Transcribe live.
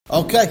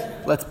Okay,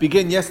 let's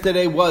begin.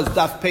 Yesterday was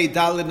Daf Pei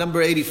Dalet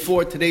number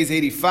 84. Today's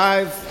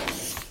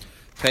 85.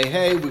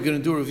 Hey, we're going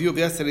to do a review of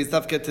yesterday's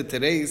Daf, get to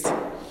today's.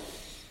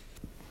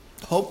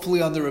 Hopefully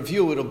on the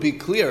review it'll be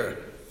clear.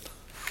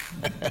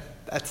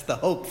 That's the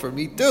hope for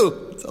me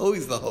too. It's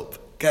always the hope.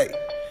 Okay.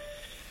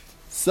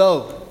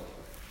 So,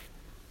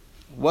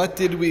 what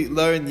did we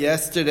learn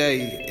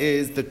yesterday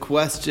is the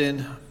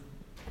question.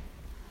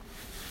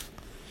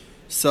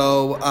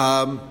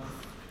 So,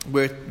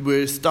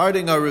 we're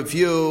starting our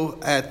review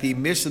at the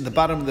Mishnah, the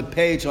bottom of the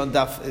page, on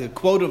Daf,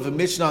 quote of a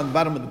Mishnah on the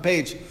bottom of the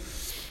page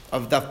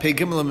of Daf Pei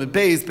Gimel and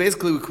Beis.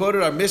 Basically, we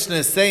quoted our Mishnah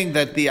as saying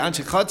that the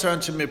Anshe Chatzar,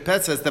 Anshe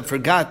Mirpeses that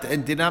forgot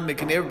and did not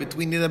make an error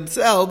between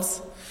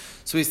themselves.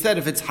 So he said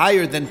if it's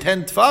higher than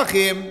 10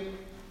 Tfachim,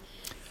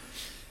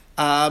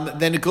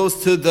 then it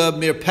goes to the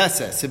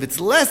Mirpeses. If it's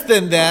less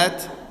than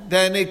that,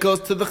 then it goes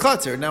to the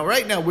Chatzar. Now,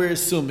 right now, we're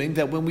assuming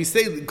that when we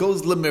say it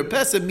goes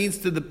L'Mirpeses, it means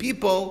to the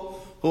people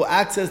who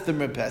access the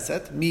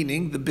Mirpeset,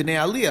 meaning the Bnei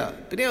Aliyah.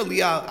 Bnei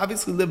Aliyah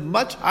obviously live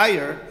much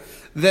higher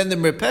than the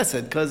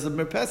Mirpeset, because the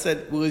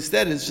Mirpeset, we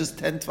said, is just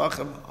 10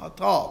 Tvachim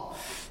tall.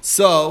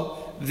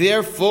 So,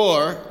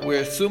 therefore,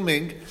 we're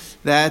assuming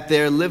that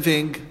they're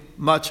living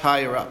much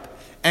higher up.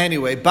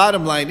 Anyway,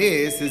 bottom line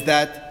is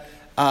that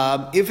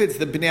if it's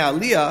the Bnei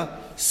Aliyah,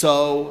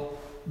 so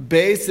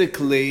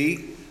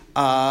basically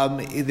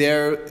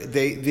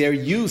their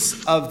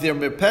use of their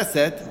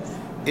Mirpeset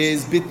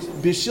is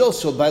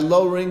bishilshul, by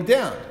lowering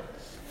down,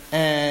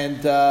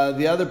 and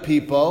the other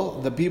people,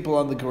 the people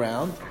on the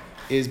ground,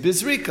 is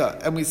bizrika,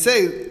 and we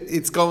say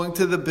it's going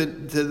to the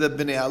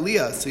bnei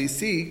aliyah. So you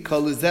see,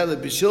 kol lezeh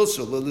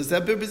bishilshul, lezeh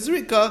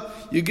bizrika,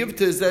 you give it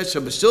to zeh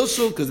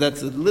bishilshul because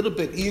that's a little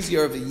bit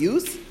easier of a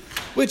use,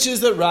 which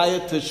is a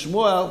raya to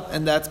Shmuel,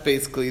 and that's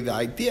basically the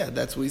idea.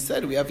 That's what we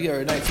said. We have here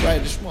a nice raya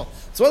to Shmuel.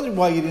 So wondering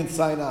why you didn't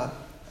sign on.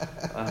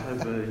 I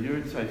have a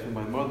urine site for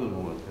my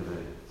mother-in-law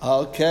today.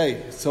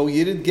 Okay, so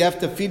you didn't have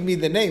to feed me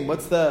the name.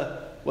 What's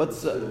Devorah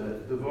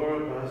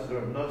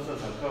Basar Nosson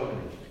HaKohen.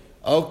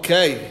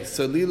 Okay,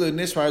 so Lila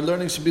Nishma, our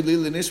learning should be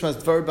Lila Nishma's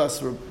Devorah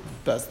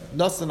Basar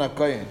Nosson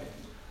HaKohen.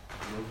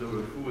 Also,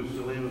 Refuah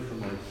Shalema for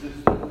my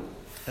sister.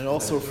 And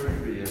also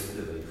surgery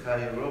yesterday.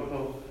 Chaya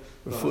Rochel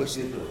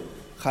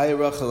Chaya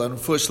Rachel and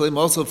Refuah Shalema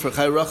also for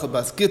Chaya Rachel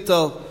Bas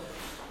Gittel.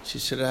 She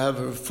should have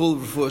her full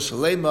Refuah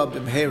Shalema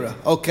B'mheira.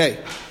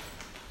 Okay.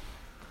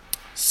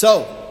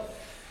 So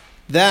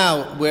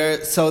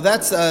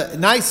that's a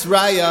nice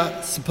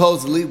raya,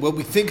 supposedly, what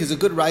we think is a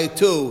good raya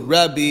to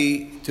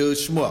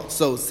Shmuel.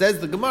 So says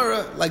the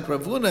Gemara, like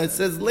Rav Huna, it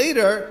says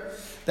later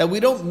that we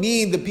don't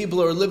mean the people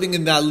who are living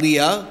in the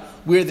Aliyah,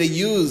 where they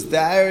use the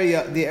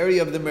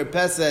area of the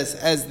Mirpeses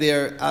as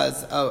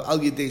Al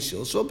Yedei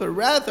Shilshul, but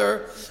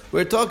rather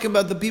we're talking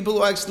about the people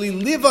who actually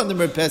live on the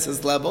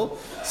Mirpeses level.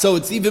 So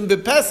it's even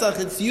B'Pesach,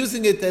 it's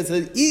using it as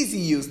an easy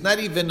use, not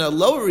even a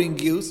lowering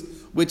use,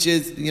 which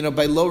is,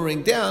 by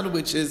lowering down,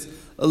 which is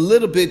a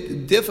little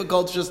bit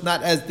difficult, just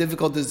not as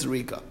difficult as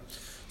Zerika.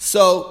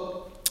 So,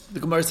 the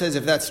Gemara says,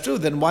 if that's true,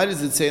 then why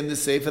does it say in the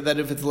Sefer that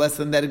if it's less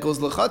than that, it goes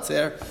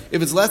L'chatzer?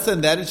 If it's less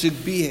than that, it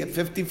should be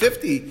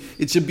 50-50.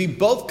 It should be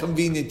both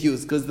convenient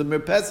use, because the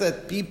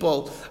Mirpeset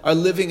people are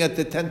living at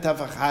the 10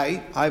 Tafach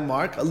high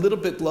mark. A little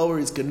bit lower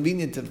is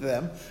convenient to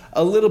them.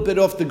 A little bit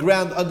off the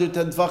ground, under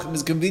 10 Tvachim,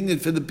 is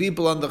convenient for the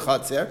people on the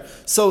Chatzer.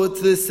 So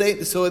it's the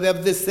same. So they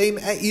have the same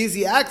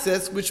easy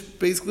access, which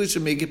basically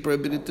should make it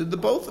prohibited to the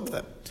both of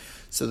them.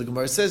 So the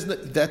Gemara says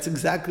that's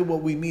exactly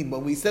what we mean.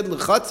 When we said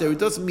L'chatzer, it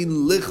doesn't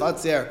mean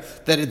L'chatzer,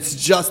 that it's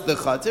just the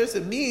Chatzer.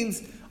 It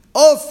means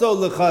also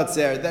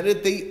L'chatzer,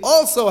 that they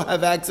also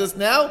have access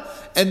now,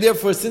 and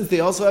therefore since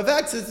they also have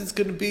access, it's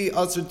going to be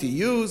also to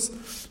use,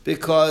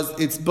 because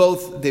it's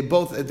both,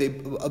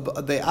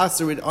 they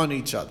answer it on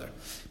each other.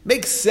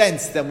 Makes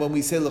sense that when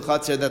we say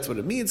L'chatzer, that's what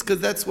it means,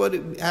 because that's what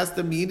it has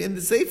to mean in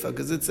the Sefer,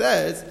 because it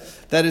says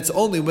that it's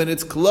only when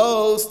it's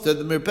close to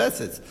the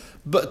Mirpeses,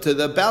 but to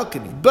the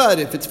balcony. But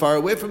if it's far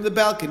away from the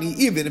balcony,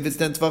 even if it's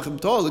 10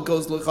 Tvachim tall, it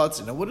goes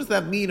L'chatzer. Now what does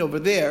that mean over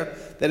there,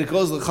 that it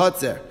goes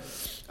L'chatzer?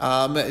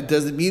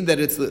 Does it mean that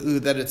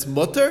it's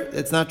mutter?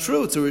 It's not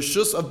true. It's a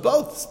reshus of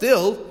both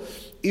still,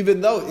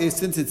 even though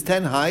since it's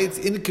 10 high, it's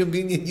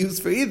inconvenient use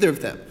for either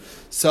of them.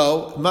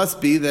 So it must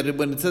be that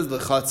when it says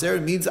L'chatzer,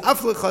 it means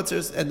af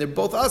L'chatzer, and they're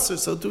both asr.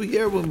 So to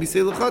here, when we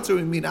say L'chatzer,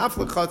 we mean af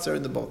L'chatzer,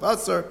 and they're both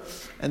asr,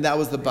 and that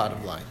was the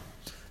bottom line.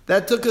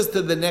 That took us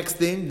to the next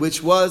thing,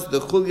 which was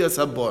the Chulyas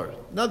Habor.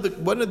 Now,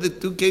 one of the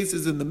two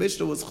cases in the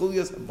Mishnah was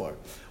Chulyas Habor,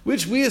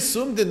 which we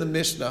assumed in the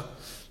Mishnah.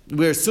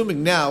 We're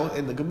assuming now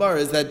in the Gemara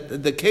is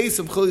that the case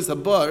of Chulyas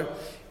Habor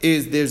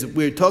is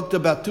we're talked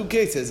about two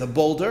cases: a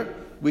boulder,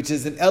 which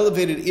is an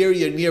elevated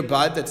area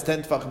nearby that's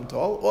 10 tefachim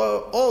tall,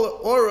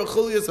 or a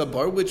Chulyas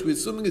Habor, which we're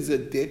assuming is a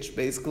ditch,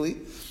 basically,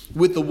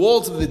 with the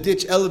walls of the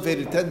ditch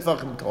elevated 10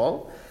 tefachim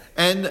tall.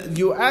 And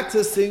you're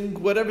accessing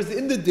whatever's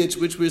in the ditch,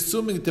 which we're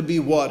assuming to be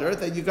water,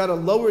 that you got to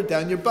lower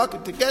down your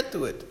bucket to get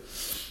to it.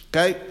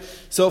 Okay,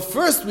 so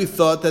first we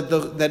thought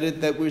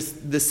that we're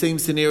the same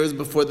scenarios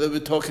before that we're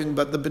talking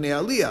about the Bnei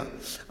Aliyah.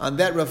 On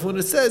that, Rav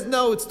Huna says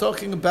no, it's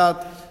talking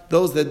about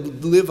those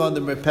that live on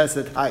the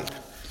merpeset height.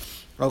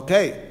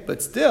 Okay,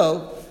 but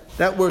still,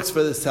 that works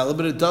for the seller,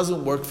 but it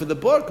doesn't work for the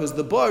bar, because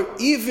the bar,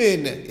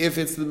 even if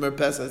it's the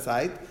merpeset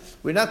height,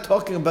 we're not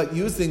talking about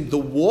using the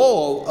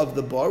wall of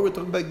the bar, we're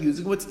talking about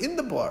using what's in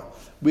the bar,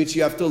 which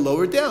you have to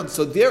lower down.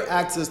 So their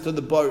access to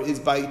the bar is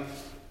by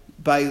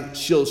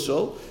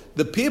shilshul.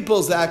 The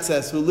people's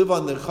access who live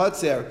on the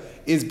chotzer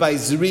is by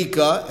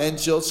zrika and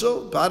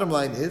shilshul. Bottom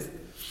line is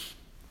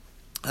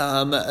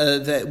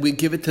that we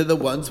give it to the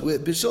ones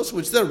with bishilshul,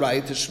 which is the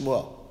right to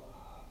Shmuel.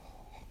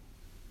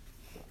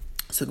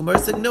 So Gemara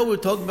said, no, we're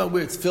talking about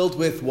where it's filled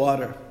with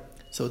water.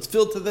 So it's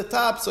filled to the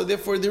top, so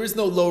therefore there is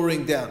no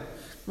lowering down.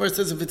 Gemara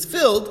says if it's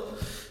filled,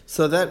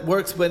 so that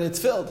works when it's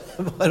filled.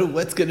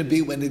 What's going to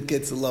be when it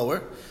gets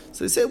lower?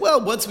 So they say,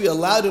 well, once we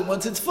allowed it,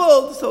 once it's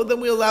full, so then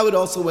we allow it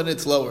also when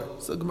it's lower.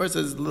 So Gemara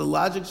says the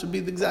logic should be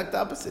the exact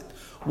opposite.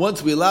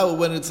 Once we allow it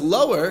when it's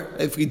lower,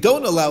 if we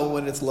don't allow it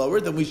when it's lower,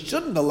 then we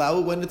shouldn't allow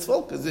it when it's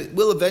full, because it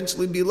will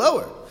eventually be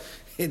lower.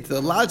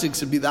 The logic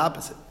should be the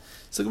opposite.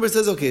 So Gemara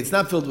says, okay, it's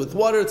not filled with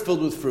water, it's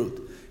filled with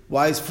fruit.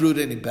 Why is fruit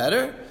any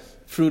better?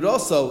 Fruit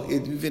also,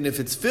 even if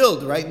it's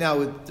filled, right now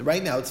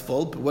it's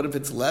full, but what if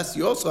it's less?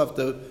 You also have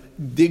to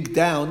dig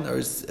down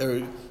or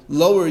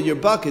lower your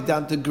bucket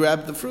down to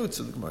grab the fruit.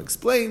 So the Gemara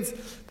explains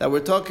that we're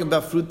talking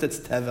about fruit that's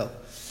tevel.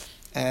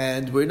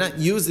 And we're not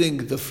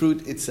using the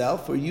fruit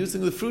itself, we're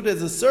using the fruit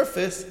as a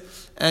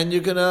surface, and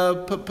you're going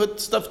to put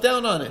stuff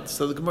down on it.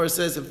 So the Gemara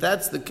says if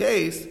that's the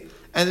case,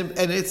 and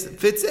it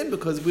fits in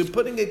because we're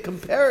putting it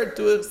compared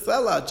to a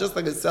selah, just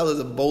like a selah is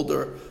a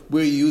boulder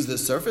where you use the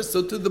surface,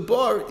 so to the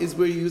bar is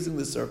where you're using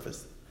the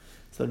surface.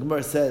 So the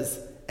Gemara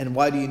says, and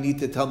why do you need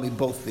to tell me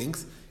both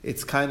things?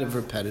 It's kind of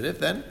repetitive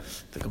then.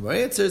 The Gemara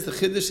answers, the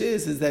chiddush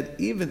is that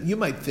even you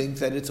might think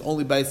that it's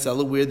only by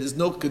selah where there's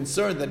no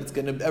concern that it's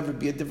going to ever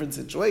be a different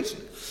situation.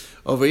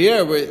 Over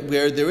here,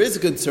 where there is a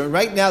concern,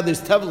 right now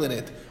there's tevel in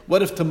it.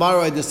 What if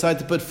tomorrow I decide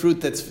to put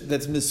fruit that's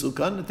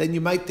misukan? Then you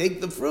might take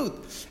the fruit,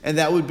 and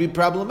that would be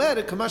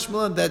problematic. Kamash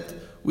Malan, that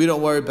we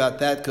don't worry about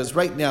that because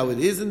right now it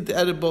isn't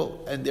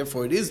edible, and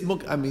therefore it is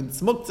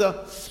it's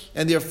muktzah,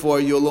 and therefore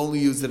you'll only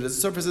use it as a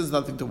surface. There's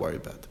nothing to worry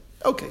about.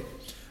 Okay.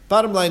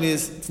 Bottom line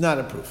is it's not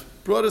a proof.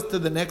 Brought us to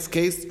the next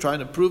case, trying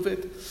to prove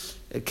it.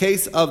 A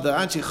case of the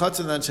Anshi Chatzar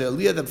and Anshi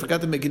Aliyah that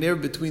forgot to make an error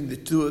between the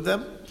two of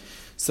them.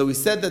 So we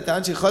said that the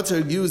Anshi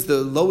Chatzar used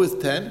the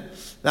lowest 10.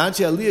 The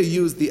Anshi Aliyah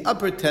used the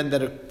upper 10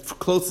 that are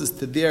closest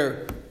to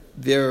their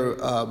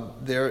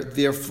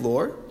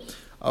floor.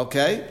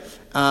 Okay?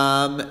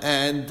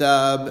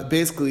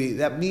 Basically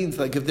that means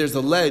like if there's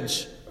a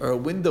ledge or a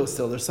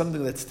windowsill or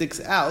something that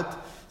sticks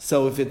out,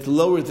 so if it's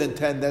lower than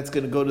 10, that's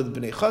going to go to the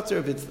Bnei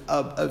Chatzar. If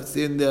it's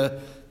in the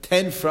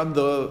 10 from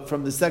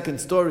the second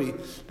story,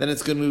 then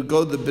it's going to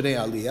go to the Bnei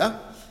Aliyah.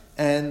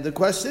 And the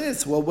question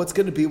is, well, what's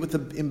going to be with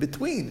the in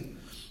between?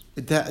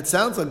 It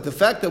sounds like the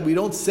fact that we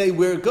don't say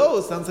where it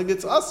goes sounds like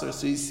it's usher.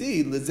 So you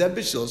see, lezeb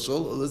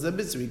b'shilshul or lezeb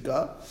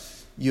b'zrika,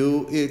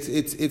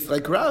 it's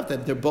like Rav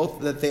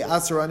that they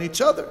usher on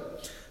each other.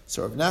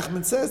 So Rav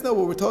Nachman says, no,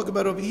 what we're talking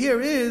about over here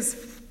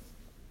is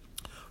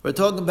we're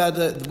talking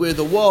about where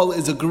the wall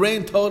is a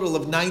grand total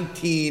of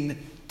 19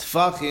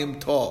 tfachim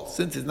tall.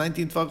 Since it's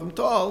 19 tfachim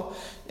tall,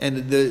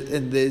 and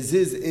the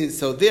ziz is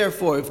so.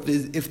 Therefore, if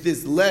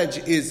this ledge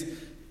is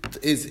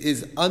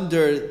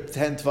under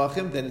 10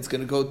 tfachim, then it's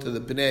going to go to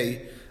the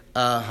Bnei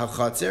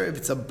HaChatzer. If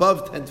it's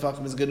above 10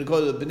 tfachim, it's going to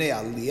go to the Bnei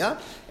Aliyah,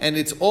 and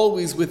it's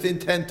always within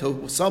 10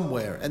 to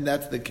somewhere, and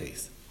that's the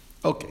case.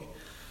 Okay.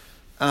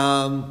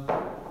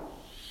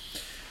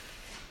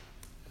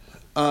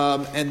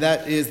 And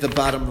that is the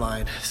bottom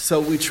line.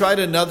 So we tried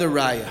another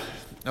raya.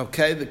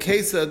 Okay, the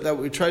case that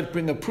we tried to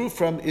bring a proof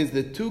from is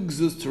the two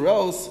gzus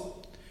teros,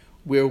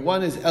 where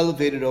one is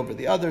elevated over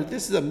the other.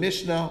 This is a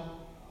Mishnah.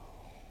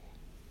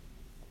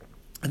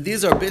 And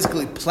these are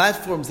basically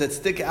platforms that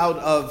stick out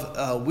of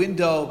a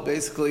window,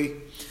 basically,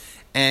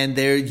 and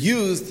they're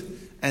used,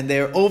 and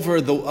they're over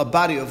a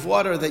body of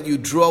water that you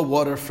draw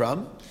water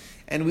from.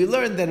 And we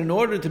learned that in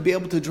order to be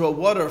able to draw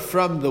water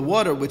from the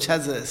water, which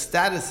has a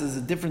status as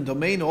a different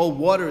domain, all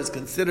water is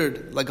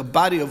considered, like a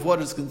body of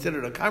water is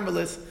considered a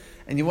carmelis,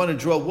 and you want to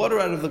draw water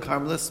out of the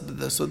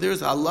carmelis, so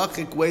there's a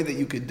halachic way that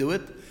you could do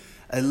it,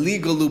 a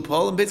legal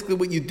loophole, and basically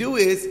what you do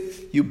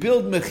is, you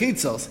build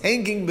mechitzos,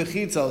 hanging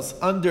mechitzos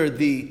under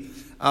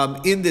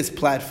in this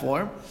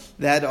platform,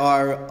 that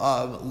are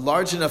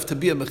large enough to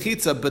be a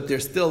mechitza, but they're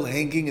still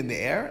hanging in the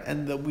air,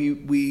 and that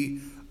we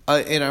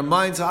in our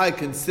mind's eye,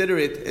 consider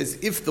it as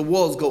if the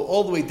walls go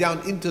all the way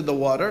down into the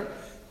water,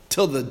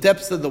 till the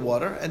depths of the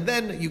water, and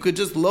then you could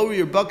just lower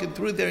your bucket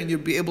through there and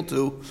you'd be able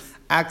to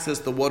access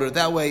the water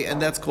that way,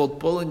 and that's called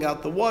pulling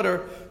out the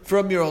water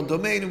from your own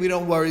domain, and we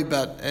don't worry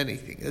about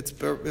anything. It's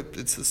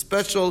a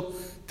special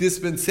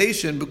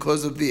dispensation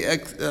because of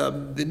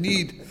the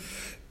need,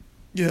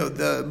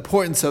 the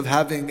importance of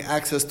having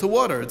access to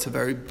water. It's a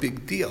very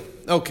big deal.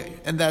 Okay,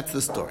 and that's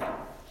the story.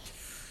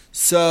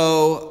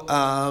 So,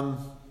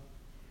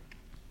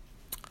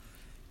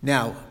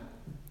 now,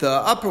 the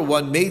upper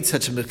one made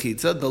such a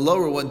mechitza, the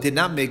lower one did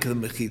not make the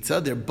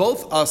mechitza. They're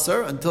both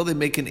asar until they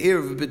make an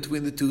eruv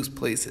between the two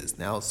places.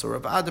 Now, so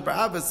Rav Ada Bar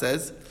Abba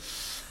says,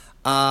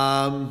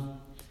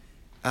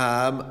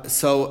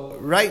 so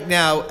right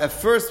now, at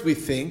first we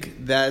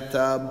think that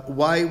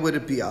why would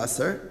it be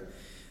asar?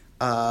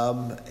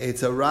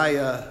 It's a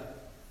raya.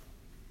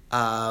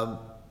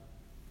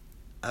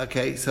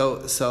 Okay,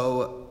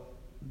 so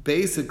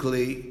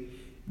basically,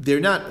 they're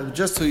not.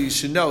 Just so you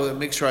should know, and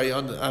make sure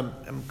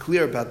I'm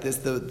clear about this.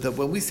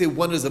 When we say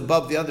one is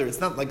above the other, it's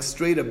not like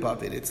straight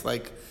above it. It's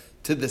like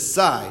to the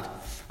side.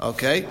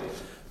 Okay,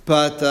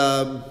 but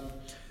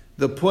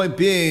the point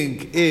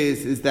being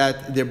is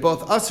that they're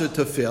both asur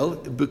to fill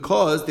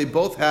because they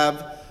both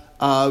have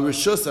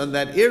rishus on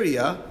that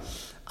area.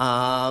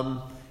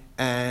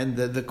 And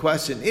the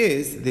question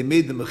is, they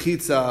made the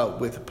mechitza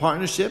with a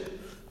partnership.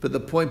 But the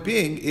point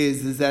being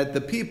is that the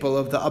people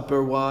of the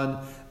upper one,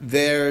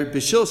 they're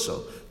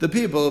b'shilshel. The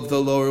people of the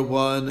lower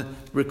one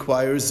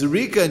require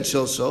zerika and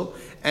shilshel,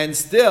 and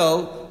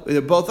still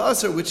they're both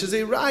asur, which is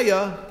a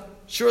raya.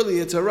 Surely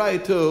it's a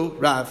raya too,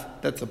 Rav.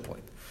 That's the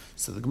point.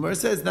 So the Gemara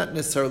says not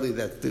necessarily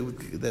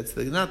that's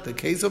not the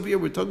case over here.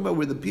 We're talking about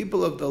where the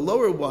people of the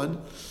lower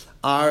one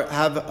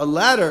have a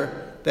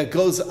ladder that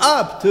goes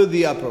up to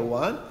the upper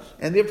one.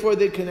 And therefore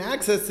they can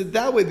access it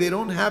that way. They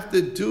don't have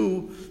to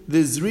do the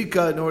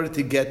zrika in order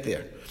to get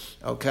there.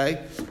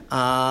 Okay?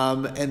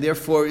 And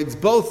therefore it's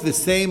both the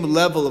same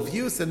level of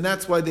use, and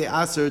that's why they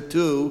answer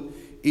to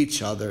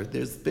each other.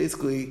 There's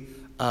basically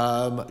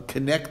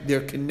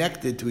they're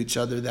connected to each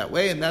other that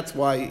way, and that's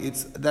why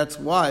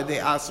they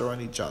answer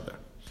on each other.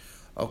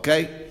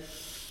 Okay?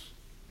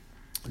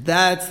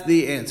 That's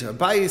the answer.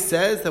 Abaye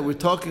says that we're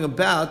talking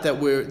about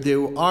that they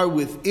are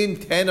within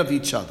 10 of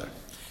each other.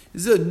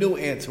 This is a new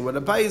answer. What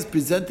Abaye is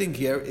presenting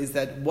here is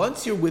that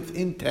once you're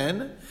within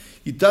 10,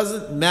 it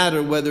doesn't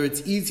matter whether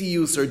it's easy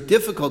use or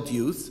difficult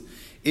use,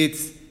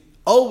 it's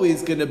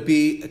always going to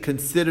be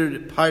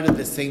considered part of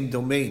the same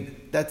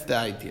domain. That's the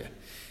idea.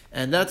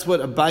 And that's what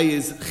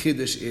Abaye's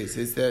chiddush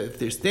is that if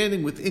they're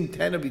standing within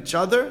 10 of each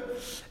other,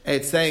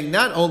 it's saying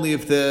not only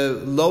if the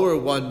lower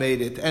one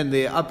made it and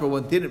the upper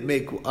one didn't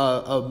make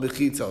a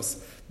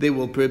mechitzos, they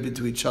will prohibit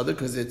to each other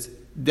because it's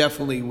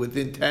definitely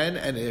within 10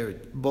 and they're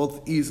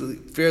both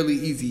fairly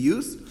easy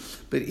use.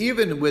 But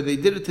even where they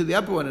did it to the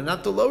upper one and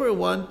not the lower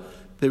one,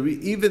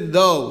 even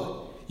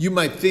though you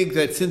might think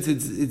that since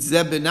it's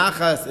Zeb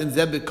Benachas and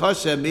Zeb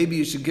Bekosha, maybe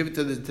you should give it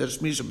to the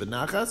Tashmisha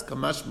Benachas,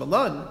 Kamash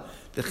Malan,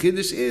 the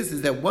Chiddush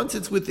is that once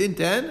it's within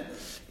 10,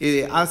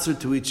 they answer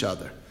to each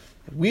other.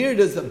 Where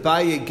does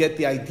Abaye get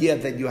the idea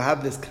that you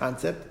have this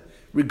concept?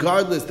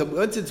 Regardless, that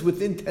once it's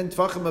within 10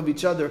 tfachim of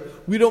each other,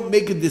 we don't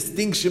make a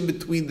distinction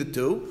between the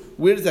two.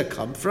 Where does that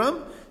come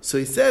from? So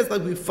he says,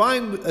 like we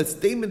find a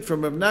statement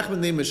from Rav Nachman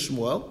named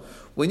Shmuel,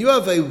 when you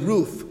have a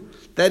roof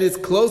that is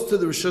close to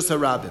the Rishus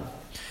HaRabim,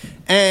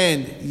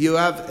 and you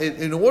have,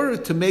 in order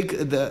to make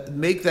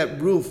that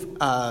roof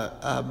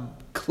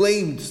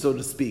claimed, so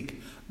to speak,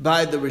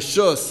 by the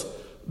Rishus,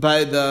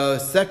 by the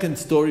second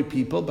story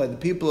people, by the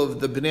people of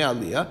the Bnei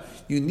Aliyah,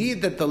 you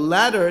need that the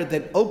ladder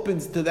that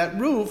opens to that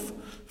roof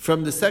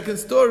from the second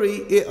story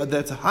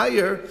that's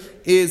higher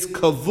is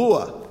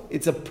kavua.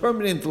 It's a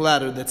permanent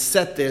ladder that's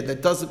set there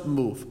that doesn't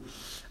move.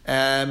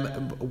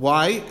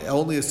 Why?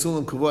 Only a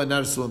sulam kavua and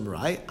not a sulam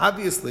rai.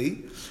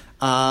 Obviously,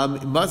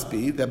 it must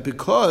be that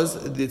because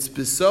it's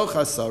besoch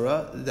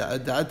hasara,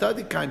 the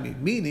adadikaimi,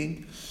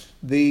 meaning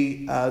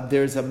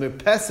there's a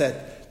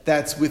mirpeset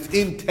that's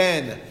within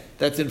 10,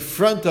 that's in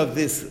front of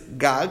this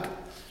gag,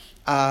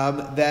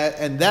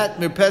 that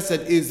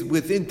mirpeset is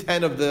within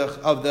 10 of the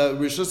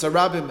Rishus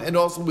HaRabim and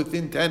also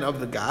within 10 of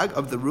the gag,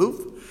 of the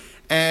roof,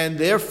 and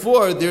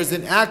therefore there's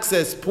an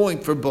access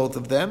point for both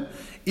of them.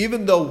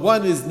 Even though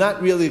one is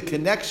not really a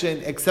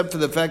connection, except for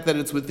the fact that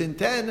it's within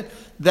 10,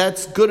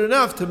 that's good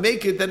enough to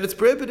make it that it's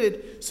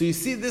prohibited. So you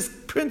see this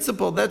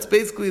principle, that's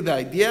basically the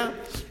idea,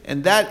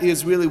 and that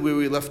is really where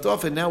we left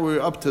off, and now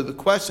we're up to the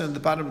question at the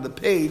bottom of the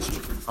page,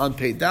 on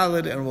Pei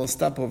Dalet, and we'll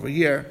stop over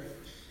here.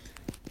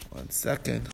 1 second.